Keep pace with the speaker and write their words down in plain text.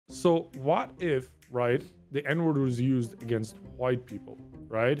So what if, right, the N-word was used against white people,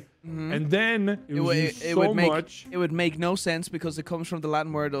 right? And then it was used so much. It would make no sense because it comes from the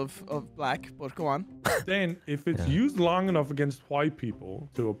Latin word of black, but go on. Then if it's used long enough against white people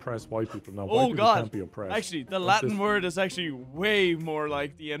to oppress white people, now white people can't be oppressed. Actually, the Latin word is actually way more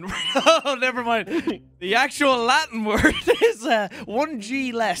like the N-word. Oh, never mind. The actual Latin word is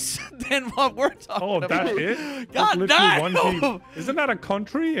 1G less than what we're talking about. Oh, that's it? God damn! 1G. Isn't that a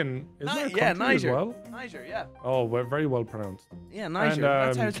country? And isn't that a country Niger. as well? Niger, yeah. Oh, very well pronounced. Yeah, Niger. And,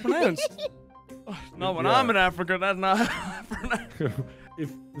 that's how it's pronounced. Oh, not when I'm in Africa, that's not pronounced.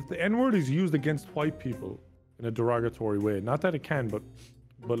 If the N-word is used against white people in a derogatory way, not that it can, but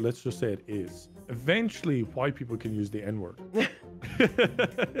let's just say it is. Eventually, white people can use the N-word.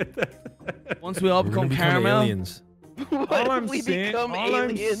 Once we all become caramel. Aliens. All I'm saying,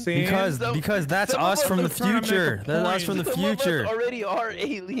 because that's us from the future. That's us from the future. Some of us already are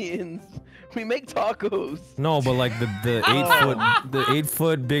aliens. We make tacos. No, but like the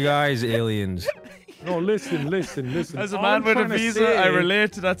 8-foot big eyes aliens. No, listen. As a man with a visa, I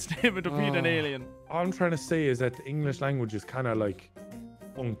relate to that statement of being an alien. All I'm trying to say is that the English language is kind of like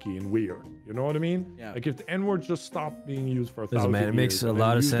funky and weird. You know what I mean? Yeah. Like if the N-word just stopped being used for 1,000 man, years, it makes a and lot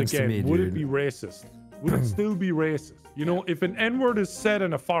then of used sense to again, me, would it dude. be racist? Would it still be racist? You know, if an N-word is said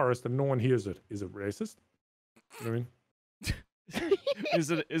in a forest and no one hears it, is it racist? You know what I mean?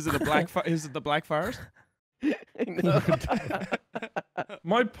 Is it the Black Forest? No.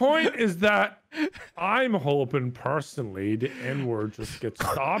 My point is that I'm hoping personally the N-word just gets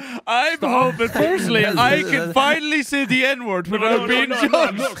stopped. I'm hoping personally I can finally say the N-word without being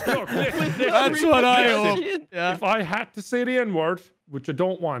judged. Look, That's what I hope. Yeah. If I had to say the N-word, which I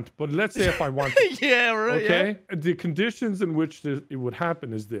don't want, but let's say if I want to. Yeah, right. Okay? The conditions in which it would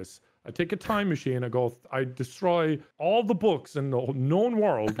happen is this. I take a time machine, I destroy all the books in the known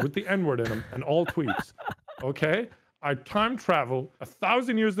world with the N-word in them and all tweets. Okay? I time travel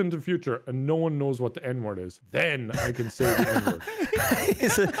 1,000 years into the future and no one knows what the N-word is. Then I can say the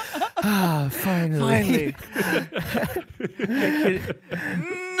N-word. Finally.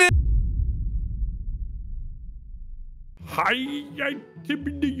 Hi,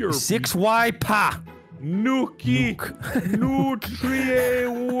 Tibidier. 6Y pa. Nuki.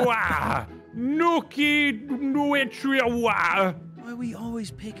 Nutriewa. Nuki. Nutriewa. Why are we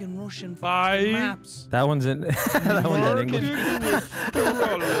always picking Russian maps? That one's in. That one's in English.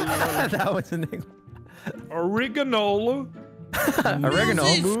 That one's in English. Oregano.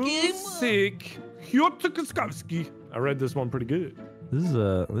 Music. Hyotukaskowski. I read this one pretty good. This is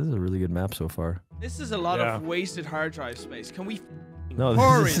a really good map so far. This is a lot of wasted hard drive space. Can we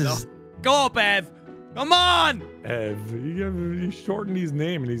hurry? This is... Go up, Ev. Come on! Ev. You shortened his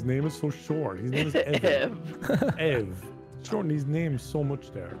name, and his name is so short. His name is Ev. Ev. Shorten his name so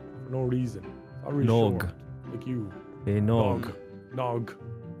much there for no reason. Not really Nog. short, like you. Hey, Nog. Nog.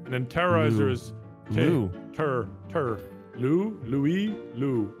 And then Terroriser is Lou. Louis.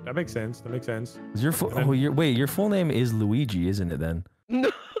 That makes sense. Is your wait, your full name is Luigi, isn't it then? No.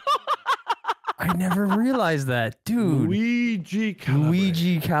 I never realized that, dude. Luigi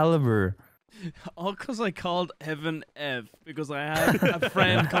Caliber. All because I called Evan Ev, because I had a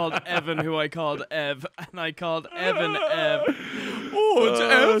friend called Evan who I called Ev, and I called Evan Ev. Oh, it's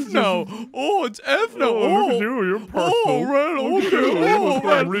Ev now. Oh, it's Ev now. Oh, look at you. You're personal. Oh, right, okay. Oh,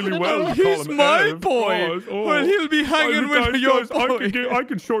 well, really well. He's my Ev. boy. Oh. Well, he'll be hanging with your boy. I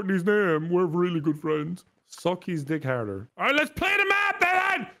can shorten his name. We're really good friends. Suck his dick harder. All right, let's play the map,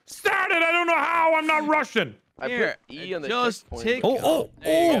 then. Start it. I don't know how. I'm not Russian. Here, I put E on the just checkpoint. tick. Oh.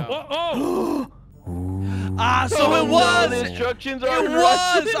 So it was. The instructions It are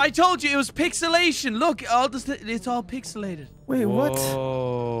was. I told you it was pixelation. Look, it's all pixelated. Wait, what?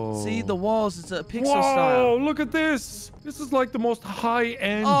 See the walls? It's a pixel Whoa, style. look at this. This is like the most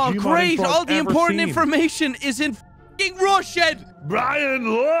high-end. Oh, great! I've All the ever important seen. information is in f***ing Russian. Brian,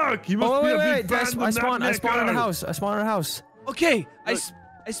 look. He must be a big fan of I spawned in that a house. I spawned in a house. Okay, I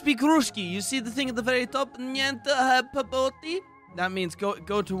speak Ruski. You see the thing at the very top? That means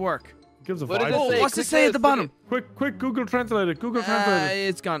go to work. Gives a What vibe. does it say? What's it say at the bottom? Quick, Google Translate it. Google Translate it.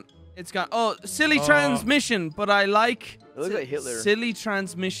 It's gone. Oh, silly transmission, but I like. It looks like Hitler. Silly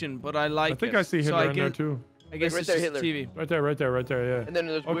transmission, but I like. I think I see Hitler in there too. I guess Right it's there, just Hitler. TV. Right there, yeah. And then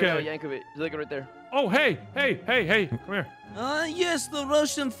there's Okay. Weird Al Yankovic. He's looking right there. Oh, hey, come here. Yes, the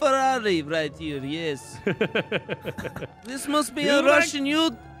Russian Ferrari right here. Yes. This must be Here a I- Russian Here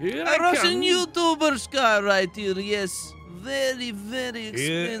I come. YouTuber's car right here. Yes, very, very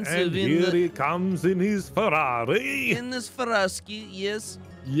expensive Here he comes in his Ferrari. in this Ferrari.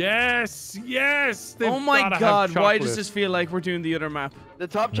 Yes. Yes. Oh my God! Why does this feel like we're doing the other map? The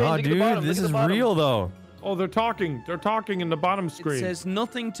top No, changing the dude, bottom. this Look at is the bottom. real though. Oh, they're talking. They're talking in the bottom It screen. says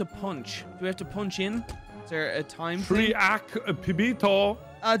nothing to punch. Do we have to punch in? Is there a time Tri thing? pibito.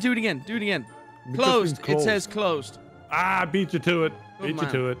 Do it again. Do it again. It just Closed. means It says closed. Ah, beat you to it. Good Beat man.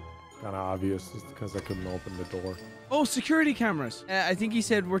 you to it. Kind of obvious. It's because I couldn't open the door. Oh, security cameras. I think he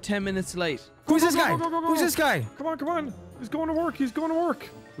said we're 10 minutes late. Who's this go, guy? go, go, go, go, Who's go. this guy? Come on, come on. He's going to work. He's going to work.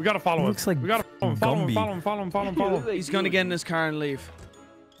 We gotta follow him. Looks like we gotta follow him. Follow him. Gumby. Follow him. Follow him. Follow him. Follow him. He's gonna get in his car and leave.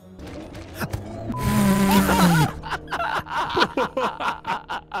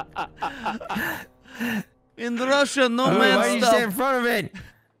 In Russia, no Why man did you stay in front of it?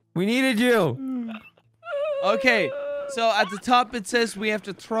 We needed you. Okay, so at the top it says we have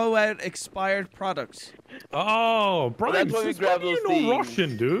to throw out expired products. Oh, Brian, that's why we since grab when do you those know things.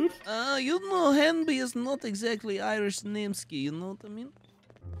 Russian, dude? You know, Henby is not exactly Irish namesky, you know what I mean?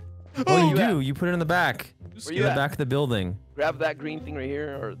 What do? You put it in the back. Where In you the at? back of the building. Grab that green thing right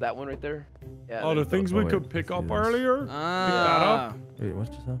here, or that one right there. Yeah. Oh, the there you go. things we wait, could pick up yes. earlier. Ah. Wait, what's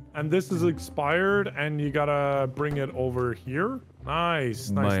this? And this is expired, and you gotta bring it over here. Nice,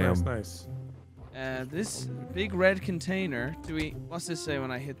 nice, nice, Bam. nice. This big red container. What's this say when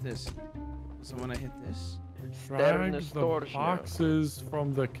I hit this? So when I hit this. Drag the Distortion. boxes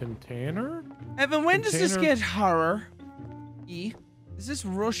from the container. Evan, when does this Container- get horror? Is this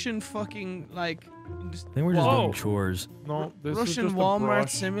Russian fucking like I think we're just Whoa. doing chores. No, this is Russian just a Walmart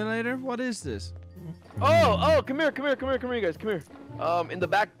brush. simulator? What is this? Oh, come here, you guys, come here. In the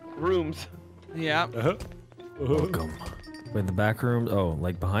back rooms. Yeah. Welcome. Wait, the back room. Oh,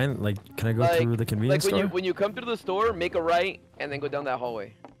 like behind. Like, can I go Like- through the convenience Like store? when you come through the store, make a right, and then go down that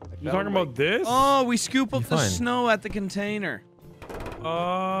hallway. Like You that talking one about this? Oh, we scoop up You're the fine. snow at the container.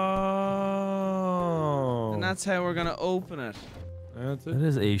 Oh. And that's how we're gonna open it. That's That it.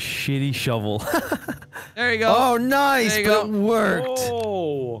 is a shitty shovel. There you go. Oh, nice! There you But go. it worked.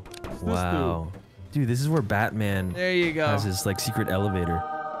 Oh. What's this do? Wow. Dude, this is where Batman There you go. has his like secret elevator.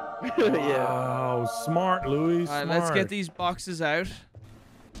 Yeah. Wow, smart, Louis. Alright, Smart. let's get these boxes out.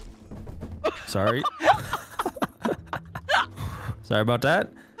 Sorry. Sorry about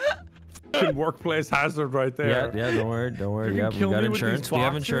that. Workplace hazard right there. Yeah, don't worry, don't worry. You Yeah, can we kill got me with these insurance. We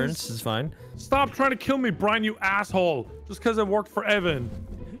have boxes? insurance. It's fine. Stop trying to kill me, Brian, you asshole. Just because I worked for Evan.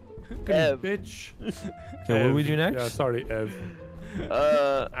 Fucking Ev. bitch. Okay, what do we Ev. do next? Yeah, sorry, Ev.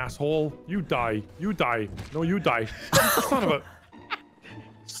 Asshole. You die. You die. No, you die. Son of a...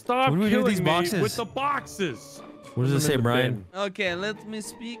 Stop What do we do with killing these me boxes? with the boxes. What does it Put them say, in the Brian? bin. Okay, let me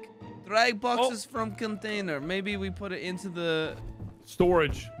speak. Drag boxes from container. Maybe we put it into the...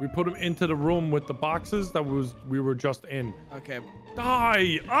 Storage. We put them into the room with the boxes that we were just in. Okay.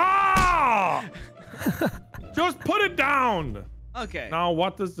 Die! Ah! Just put it down. Okay. Now,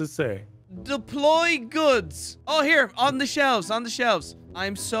 what does this say? Deploy goods. Oh, here, on the shelves, on the shelves.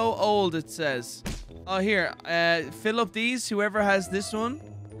 I'm so old, it says. Oh, here, fill up these, whoever has this one.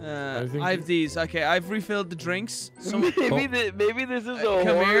 think I have these. Okay, I've refilled the drinks. maybe this is a Come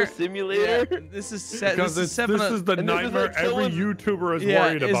horror here. simulator. Yeah, this is set. Because This is seven. this is the and this is nightmare like every someone- YouTuber is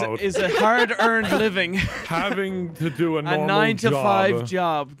worried about. is a hard-earned living. Having to do a A normal 9 to job. 5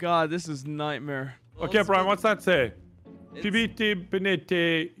 job. God, this is nightmare. Okay, Brian, what's that say? It's- Pibiti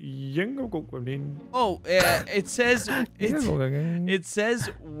benete yengo. Oh, it says it says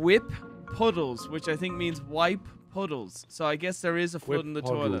whip puddles, which I think means wipe puddles. So I guess there is a foot in the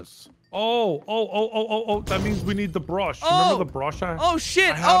toilet. Oh, that means we need the brush. Oh! Remember the brush I Oh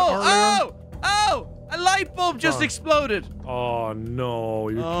shit! I had earlier? Oh! A light bulb just Huh. exploded. Oh, no,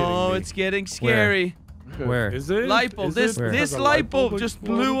 you're Oh, kidding me. it's getting scary. Where? Is it? Light bulb. Is This it? this Has a light bulb just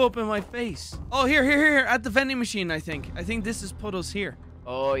exploded? blew up in my face. Oh, here, at the vending machine. I think this is puddles here.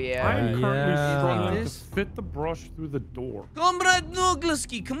 Oh yeah. I'm currently Yeah. struggling to This? fit the brush through the door. Comrade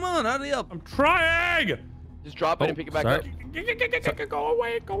Nogleski, come on, hurry up. I'm trying! Just drop it and pick it back sorry. up. Go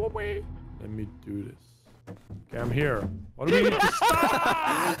away, go away. Let me do this. Okay, I'm here. What do we need to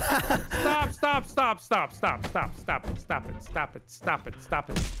stop? Stop it.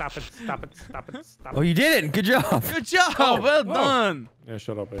 Oh, you did it! Good job. Good job. Oh, Well whoa. done. Yeah,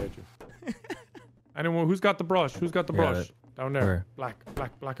 shut up, I hate you. Anyone, who's got the brush? Who's got the Got brush? it. Down there. Where?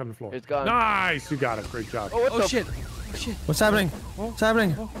 Black on the floor. It's gone. Nice, you got it. Great job. Oh, what Oh the shit. Oh shit. What's happening? What's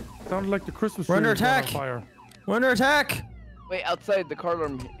happening? Sounded like the Christmas We're tree under was going on attack. fire. We're under attack. Wait, outside the car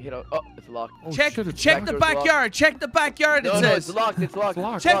alarm hit out. Oh, it's locked. Oh, Check shit, it's check locked. the Door's locked. backyard. Check the backyard. It No, says. it's locked. It's locked. It's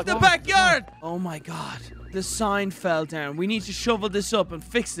locked. Check Locked, the locked, backyard. Oh my god. The sign fell down. We need to shovel this up and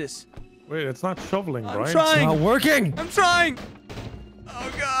fix this. Wait, it's not shoveling, I'm Brian. It's trying. not working. I'm trying.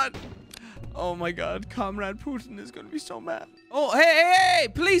 Oh god. Oh my god. Comrade Putin is gonna be so mad. Oh hey!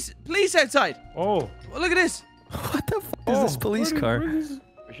 Police outside. Oh, Oh, look at this. What the fuck is this police car? You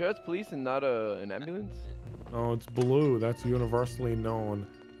sure it's police and not an ambulance? No, it's blue. That's universally known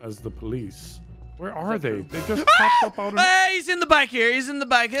as the police. Where are they? They just Ah! popped up out of. Hey, he's in the back here. He's in the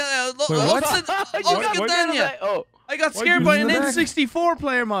back. Look, Wait, what? Oh, I got Why scared you by in an the back? N64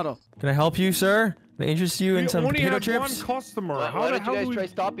 player model. Can I help you, sir? Can I interest you in We some only potato had chips? one customer. why How the don't you hell guys do we? try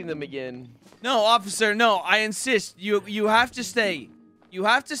stopping them again? No, officer, no. I insist. You have to stay. You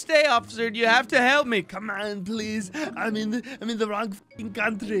have to stay, officer. You have to help me. Come on, please. I'm in the wrong fucking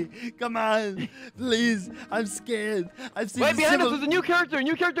country. Come on, please. I'm scared. I've seen Wait, behind us, civil- there's a new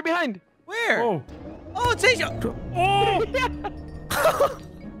character behind. Where? Oh, Oh, it's Asia. oh!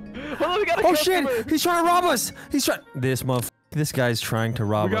 Hold on, we got a Oh shit! customer. He's trying to rob us. He's trying. This guy's trying to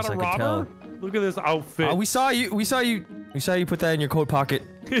rob We us. got I a can tell. robber. Look at this outfit. We saw you. We saw you. We saw you put that in your coat pocket.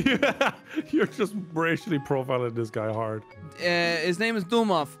 You're just racially profiling this guy hard. His name is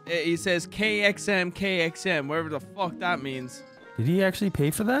Dumov. He says KXM, wherever the fuck that means. Did he actually pay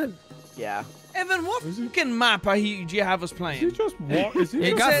for that? Yeah. Evan, what Is he- fucking map do you have us Is he playing? just is he It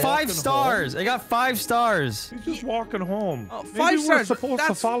just got said- 5 walking stars. home? It got 5 stars. He's just walking home. Oh, Maybe 5 we're stars. supposed to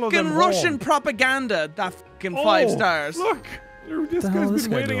That's follow fucking them Russian home. propaganda. That fucking Oh, 5 stars. Look, this The hell guy's is this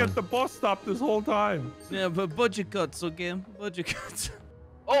been guy waiting doing? at the bus stop this whole time. Yeah, but budget cuts, okay? Budget cuts.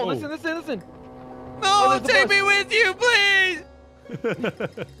 Oh, Oh. listen. No, there's the take bus. me with you, please.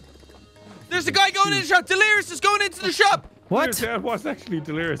 There's a guy going in the shop. Delirious is going into the shop. What? Yeah, it was actually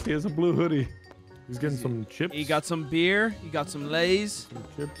delirious. He has a blue hoodie. He's getting some chips. He got some beer. He got some Lays. some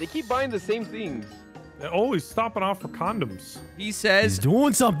chips. They keep buying the same things. Oh, he's stopping off for condoms. He He's says,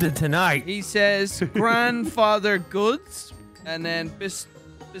 doing something tonight. grandfather goods, and then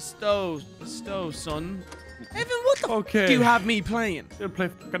bestow, son. Evan, what the Okay. f do you have me playing? They'll play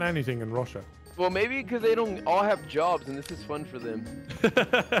fucking anything in Russia. Well, maybe because they don't all have jobs and this is fun for them.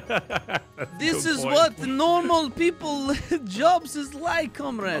 This is what normal people jobs is like,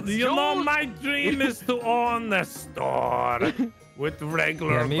 comrades. You know, my dream is to own the store with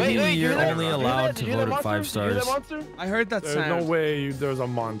regular. Yeah, maybe Wait, you're you hear that? only Did you hear allowed that? to Did you hear vote that at 5 monster? Did you hear stars. that monster? I heard that There's sound. no way there's a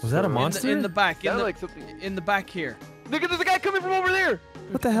monster. Was that a In monster? the back. In Sounded the, like something. in the back here. Look at there's a guy coming from over there.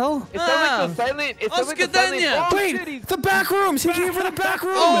 What the hell? It sounds like the silent. It sounds like the silent. Oscar Oh, Wait, shit, he's- the back rooms. He came from the back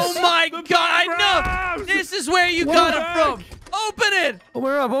rooms. Oh my The god, I know! backgrounds! This is where you What got the it from! Open it! Open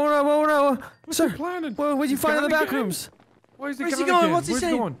up, open up, open up. What's Sir, he planning? what'd you find in the Gonna back get him? rooms? Why is he Where's he gonna going? get- What's he Where's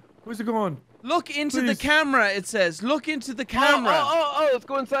saying? going? Where's he going? Look into the Please. camera, it says. Look into the camera. Oh, let's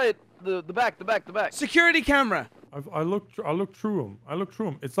go inside. The back. Security camera. I looked through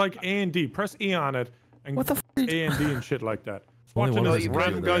him. It's like A and D. Press E on it and What the f? A and D and shit like that. Only Watching one this of us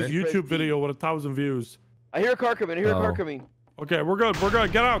random can do guy's that. YouTube Press D. video with 1,000 views. I hear a car coming. Okay, we're good.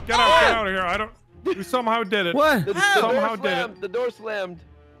 Get out of here. We somehow did it. What? The Somehow door did it. slammed. The door slammed.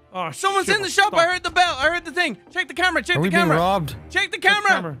 Oh, Someone's shit, in the we're shop. stuck. I heard the bell. I heard the thing. Check the camera. Check Are the we being camera. robbed? Check the Check the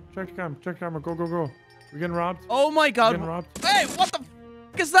camera. Check the camera. Go. We getting robbed? Oh my god. Getting robbed? Hey, what the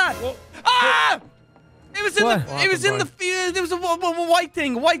f is that? Ah! It was in What? the. It was in the. There was a white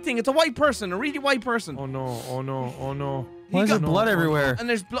thing. It's a white person. A really white person. Oh no. Why is there got- blood everywhere? And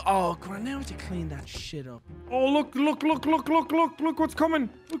there's blood. Oh, God, now I have to clean that shit up. Oh, look what's coming.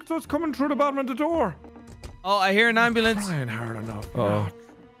 Look what's coming through the bottom of the door. Oh, I hear an ambulance. Trying hard enough. Uh-oh.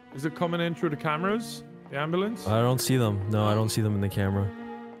 Is it coming in through the cameras? The ambulance? I don't see them. No, I don't see them in the camera.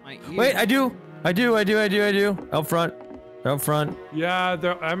 My ear. Wait, I do. Out front. Yeah,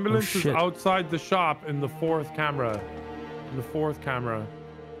 the ambulance is shit. outside the shop in the fourth camera.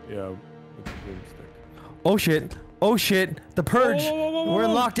 Yeah. With the broomstick. Oh shit. The purge. Whoa. We're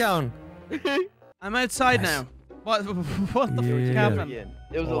in lockdown. I'm outside Yes. now. What the fuck Yeah. happened? Again.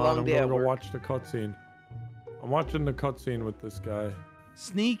 It was a Hold on, long I'm day gonna at go work. watch the cutscene. I'm watching the cutscene with this guy.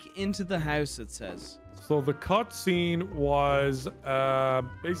 Sneak into the house, it says. So the cutscene was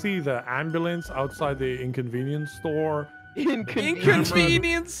basically the ambulance outside the inconvenience store.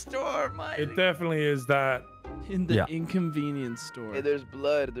 Inconvenience store, my. It definitely is that. In the Yeah. inconvenience store. Hey, there's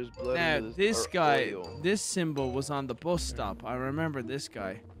blood. Now, in this or guy, oil. this symbol was on the bus stop. I remember this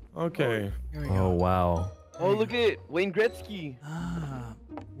guy. Okay. Here we Oh go. wow. Oh, look at it. Wayne Gretzky. Ah.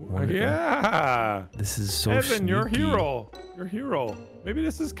 Wonderful. Yeah. This is so Evan, you're a sneaky. hero. Maybe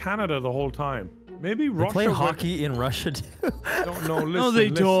this is Canada the whole time. Maybe They Russia. play went- hockey in Russia too. Don't know. Listen, No, they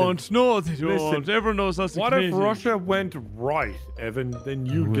listen. don't. No, they don't. Listen. Everyone knows that's What if Russia went right, Evan? Then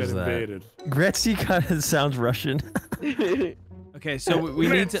you Who get is that? invaded. Gretzky kind of sounds Russian. Okay, so we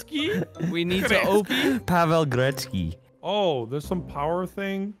need to. We need to open. Pavel Gretzky. Oh, there's some power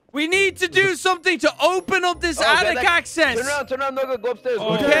thing. We need to do something to open up this attic access. Turn around, no, go upstairs.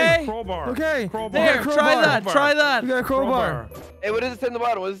 Oh, Okay. Crowbar. Okay. Crowbar. There, try that. Try We that. got a crowbar. Hey, what is this in the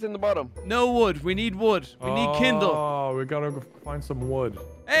bottom? What is this in the bottom? No wood. We need wood. We need kindle. Oh, we gotta go find some wood.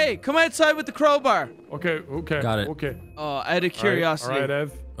 Hey, come outside with the crowbar. Okay. Got it. Okay. Oh, out of curiosity. All right,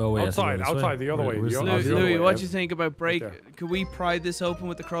 Ev. Oh, wait. Outside, the other way. Where's The the- other Louis, way, what Ev. do you think about break? there. Could we pry this open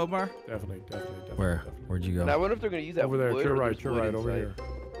with the crowbar? Definitely. Where? Where'd you go? And I wonder if they're gonna use that Over there. wood You're or right. just You're wood right. Over inside.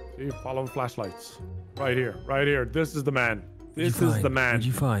 here. See, follow the flashlights. Right here. This is the man. What'd This you is find? the man. What'd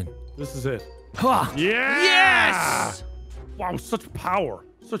you find? This is it. Ha! Yeah! Yes! Wow, such power.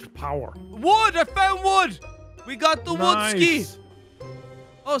 Such power. Wood! I found wood! We got the woodski! Nice.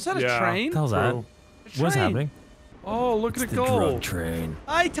 Oh, is that a Yeah. train? What the hell's that? True. A What's train. happening? Oh, look at It's it the go. drug train.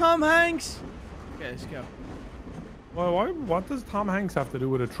 Hi, Tom Hanks. Okay, let's go. Well, what does Tom Hanks have to do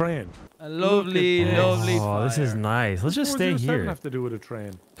with a train? A lovely, this. lovely Oh, this is fire. nice. Let's just What stay does 007 here. have to do with a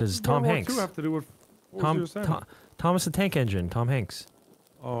train? Because Tom World War Hanks. II have to do with what was 007? Thomas the Tank Engine. Tom Hanks.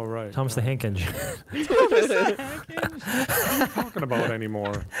 Oh, right. Thomas the Hank Engine. What are you talking about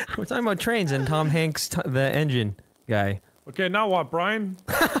anymore? We're talking about trains and Tom Hanks, the engine guy. Okay, now what, Brian?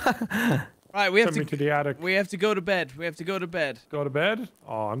 Right, we have Send me to to the attic. we have to go to bed. We have to go to bed. Go to bed?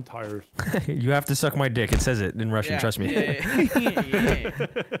 Oh, I'm tired. You have to suck my dick. It says it in Russian. Yeah, Trust me. Yeah.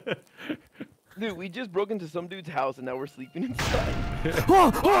 Dude, we just broke into some dude's house and now we're sleeping inside.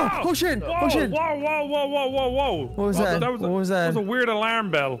 Oh shit! Whoa, Oh shit! whoa. What was that? That was What was That that? was a weird alarm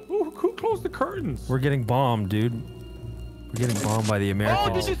bell. Who closed the curtains? We're getting bombed, dude. We're getting bombed by the Americans.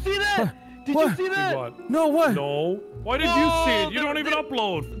 Oh, did you see that? Did What? you see Did that? what? No, what? No. Why did you Whoa, see it? You there- don't even there-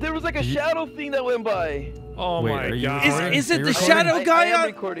 upload. There was like a shadow thing that went by. Oh Wait, my are you god. recording? Is Are it you the recording? shadow I guy am on?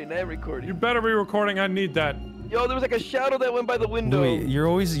 recording. I am recording. You better be recording. I need that. Yo, there was like a shadow that went by the window.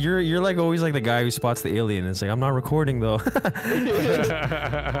 Louis, you're like always like the guy who spots the alien. It's like I'm not recording though. No,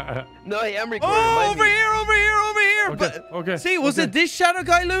 I am recording. Oh, mind over me. here, over here, over here. Okay, But okay. see, was okay. it this shadow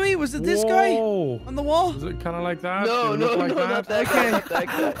guy, Louis? Was it this guy Whoa. on the wall? Is it kind of like that? No, Did it no, look like no, not that guy. Not that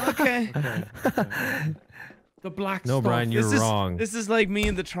guy. Okay. The black No, stuff. Brian, you're This is wrong. this is like me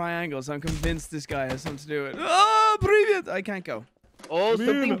and the triangles. I'm convinced this guy has something to do with it. Oh, привет. I can't go. Oh,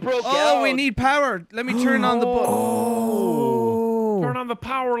 something broke out. Oh, we need power. Let me turn on the button. Oh. Turn on the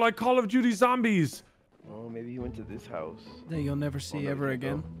power like Call of Duty Zombies. Oh, maybe he went to this house. That you'll never see no, ever you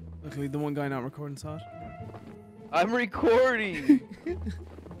can't again. Luckily, the one guy not recording saw it. I'm recording.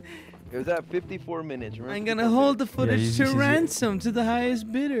 It was at 54 minutes. Remember I'm gonna 54 hold the minutes? footage you- to you- ransom to the highest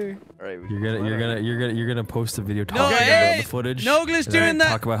bidder. All right. You're gonna post a video No, talking hey, about the footage. Nogla's and then doing that.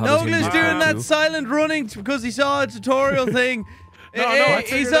 talk about how this is gonna Nogla's be doing that too. silent running because he saw a tutorial thing. No, Hey, I he's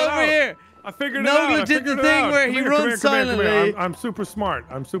figured it over out. here. I figured it Nogla out. I did the figured it thing out. where Come he here, runs come here, come here, come here. silently. I'm super smart.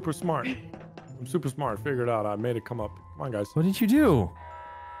 I'm super smart. I'm super smart. Figured it out. I made it come up. Come on, guys. What did you do?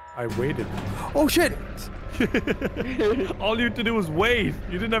 I waited. Oh shit! All you had to do was wait.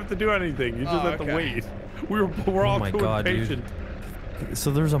 You didn't have to do anything. You just Oh, had to okay. wait. We're all my too God, dude. impatient.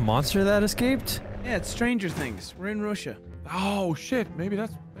 So there's a monster that escaped? Yeah, it's Stranger Things. We're in Russia. Oh shit! Maybe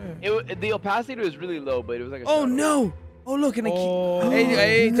that's. The opacity was really low, but it was like a Oh shadow. no! Oh look, and Oh,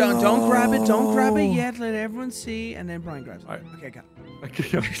 hey, don't grab it, don't grab it no. yet. Let everyone see, and then Brian grabs it. Alright. Okay, got it. Was it a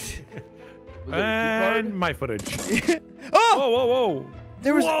key and card? my footage. Oh, Whoa!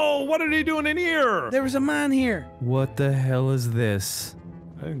 there was Whoa! What are they doing in here? there was a man here. What the hell is this?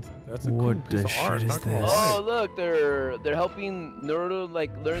 That's a What cool piece the of art, shit is not gonna this? lie. Oh look, they're helping Naruto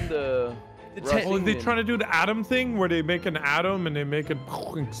like learn the. The Russian Oh, are they and- trying to do the atom thing where they make an atom and they make it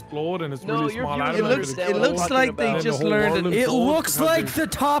explode and it's No, really you're small viewing atom? It and looks it it what I'm looks talking like they about. just And the whole learned world it. It Gold looks because like they- the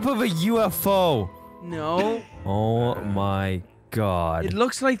top of a UFO. No, Oh my god. it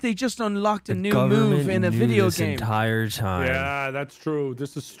looks like they just unlocked a The new government move in a knew video this game. entire time. Yeah, that's true.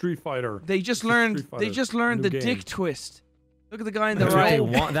 This is Street Fighter. They just It's a learned. Street They Fighter just learned new the game. dick twist. Look at the guy in the That's what right. they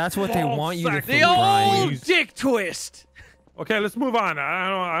want. That's what they Ball want you to sack. think, The old Brian. dick twist. Okay, let's move on.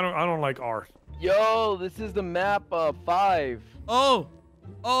 I don't like art. Yo, this is the map 5. Oh,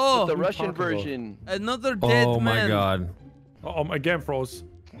 oh, The you Russian talking about? version. another dead Oh my man. god. Again froze.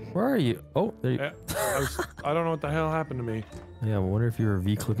 Where are you? Oh, there you. Yeah, I don't know what the hell happened to me. Yeah, I wonder if you were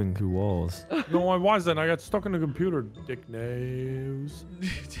V-clipping through walls. No, I wasn't. I got stuck in the computer. Dick nose.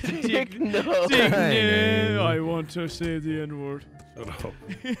 Dick, no. Dick, Hey. no. I want to say the N word. Shut up.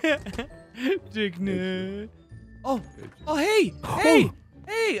 Dick, no. Oh, oh, hey, hey,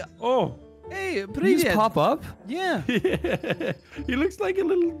 hey, Oh. hey, Did he just привет. pop up? Yeah. He looks like a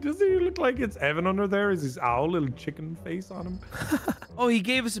little. Doesn't he look like it's Evan under there? Is his owl little chicken face on him? Oh, he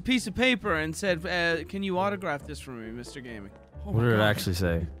gave us a piece of paper and said, "Can you autograph this for me, Mr. Gaming?" Oh What my did it God. actually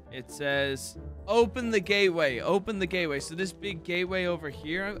say? It says, open the gateway. Open the gateway. So this big gateway over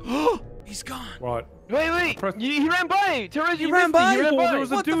here. Oh, he's gone. What? Wait. Press- He ran by. Terroriser, He you ran missed me. by? He ran Oh, by. there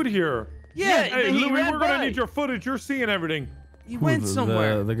was a What the dude here. Yeah, Hey, he Louis, ran we're gonna by. need your footage. You're seeing everything. he Who, went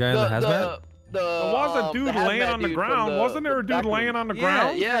somewhere. The guy in the hazmat? There was a dude laying on the ground. Wasn't there a dude laying on the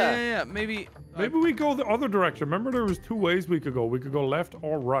ground? Yeah. Maybe. Maybe we go the other direction. Remember, there was 2 ways we could go. We could go left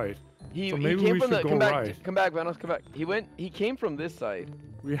or right. He So maybe came we from should the. go Come back. right. Come back, Vanos. Come back. He came from this side.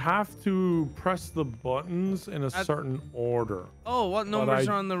 We have to press the buttons in a At- certain order. Oh, what numbers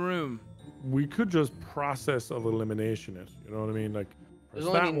I- are on the room? We could just process of elimination it. You know what I mean? Like, press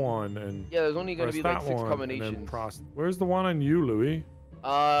There's that only- one and Yeah, there's only gonna press be like that 6 one and then combinations. Where's the one on you, Louis?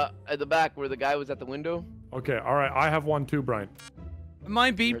 At the back where the guy was at the window. Okay, all right. I have one too, Brian.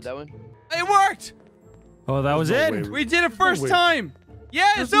 Mine You heard beeped. that one? It worked. Oh, that was no it? way. We did it first way. time. Yeah,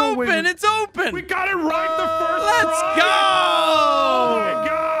 There's it's no way open. we- It's open. We got it right the first Let's try! go! Oh my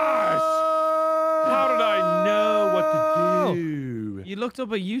gosh! How did I know what to do? You looked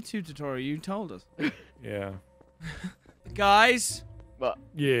up a YouTube tutorial. You told us. Yeah. Guys, But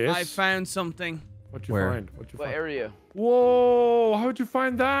Yes. I found something. What'd you Where? find? What'd you what find? area? Whoa! How'd you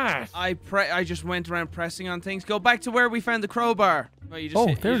find that? I just went around pressing on things. Go back to where we found the crowbar. Oh, you just Oh,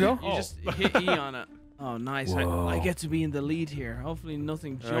 hit, there we go. You just hit E on it. Oh, nice. I Whoa. get to be in the lead here. Hopefully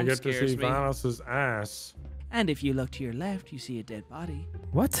nothing I jump get to scares see me. Vanos's ass. And if you look to your left, you see a dead body.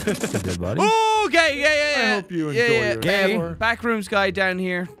 What? It's a dead body? Oh, okay, yeah. I hope you yeah, enjoy yeah. your Gay. tour. Backrooms guy down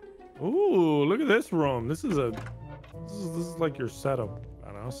here. Ooh, look at this room. This is like your setup,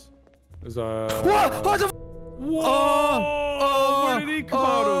 Vanos. There's a. What the? Whoa! Where did he come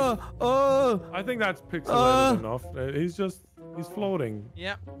out of? Oh! I think that's pixelated enough. He's floating.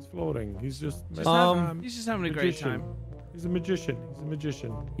 Yep. He's floating. He's just. He's just having a great time. He's a magician. He's a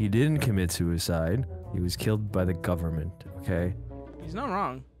magician. He didn't commit suicide. He was killed by the government. Okay. He's not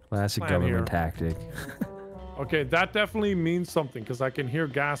wrong. Classic Plan government here. tactic. Okay, that definitely means something because I can hear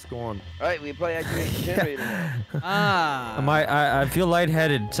gas going. All right, we play activate the generator now. Ah. I feel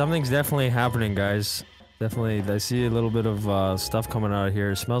lightheaded. Something's definitely happening, guys. Definitely. I see a little bit of stuff coming out of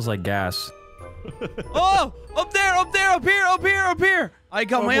here. It smells like gas. Oh! Up there! Up here! I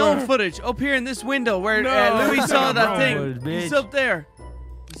got my own where? footage up here in this window where No, Louis saw that no, thing. bitch. He's up there.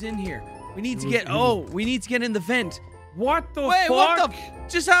 He's in here. We need to get. Oh, we need to get in the vent. What the Wait, fuck? what the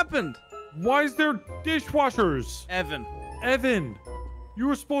just happened? Why is there dishwashers? Evan. Evan, you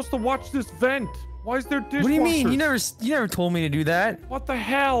were supposed to watch this vent. Why is there dishwashers? What do you mean? You never told me to do that. What the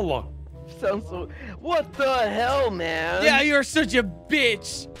hell? Sounds so. What the hell, man? Yeah, you're such a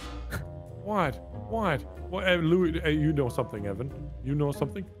bitch. What? What? What? Louis, you know something, Evan. You know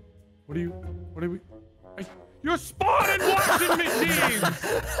something? What are we? You're spawning washing machines!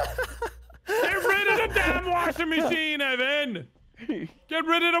 Get rid of the damn washing machine, Evan! Get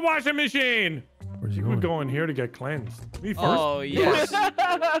rid of the washing machine! Where's he We're going? going here to get cleansed. Me first. Oh yes.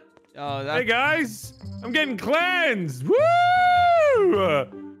 Oh, Hey that. guys, I'm getting cleansed. Woo!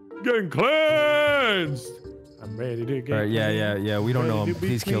 Getting cleansed. I'm ready to get. All right, yeah. We don't know him.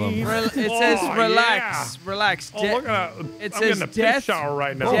 Please kill him. It says Oh, relax, relax. Oh, look at that. It I'm says getting a death- fish shower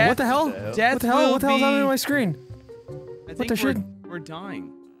right now. Oh, Death- what the hell? Death What the hell? will What the hell's happening be- on my screen? I the think shit? we're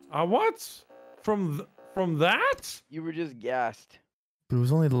dying. What? From that? You were just gassed. But it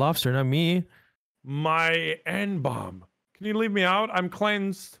was only the lobster, not me. My N bomb. Can you leave me out? I'm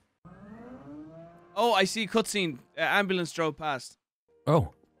cleansed. Oh, I see cutscene. Ambulance drove past. Oh.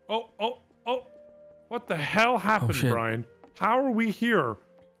 Oh. What the hell happened, shit. Brian? How are we here?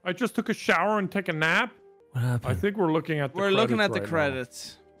 I just took a shower and take a nap. What happened? I think we're looking at the We're looking at the right now.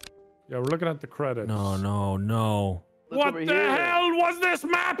 credits. Yeah, we're looking at the credits. No. Look What over the here. hell was this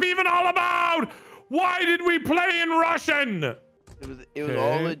map even all about? Why did we play in Russian? It was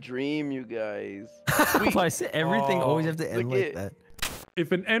all a dream, you guys. Why does everything always have to end Look like at- that?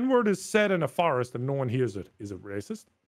 If an N-word is said in a forest and no one hears it, is it racist?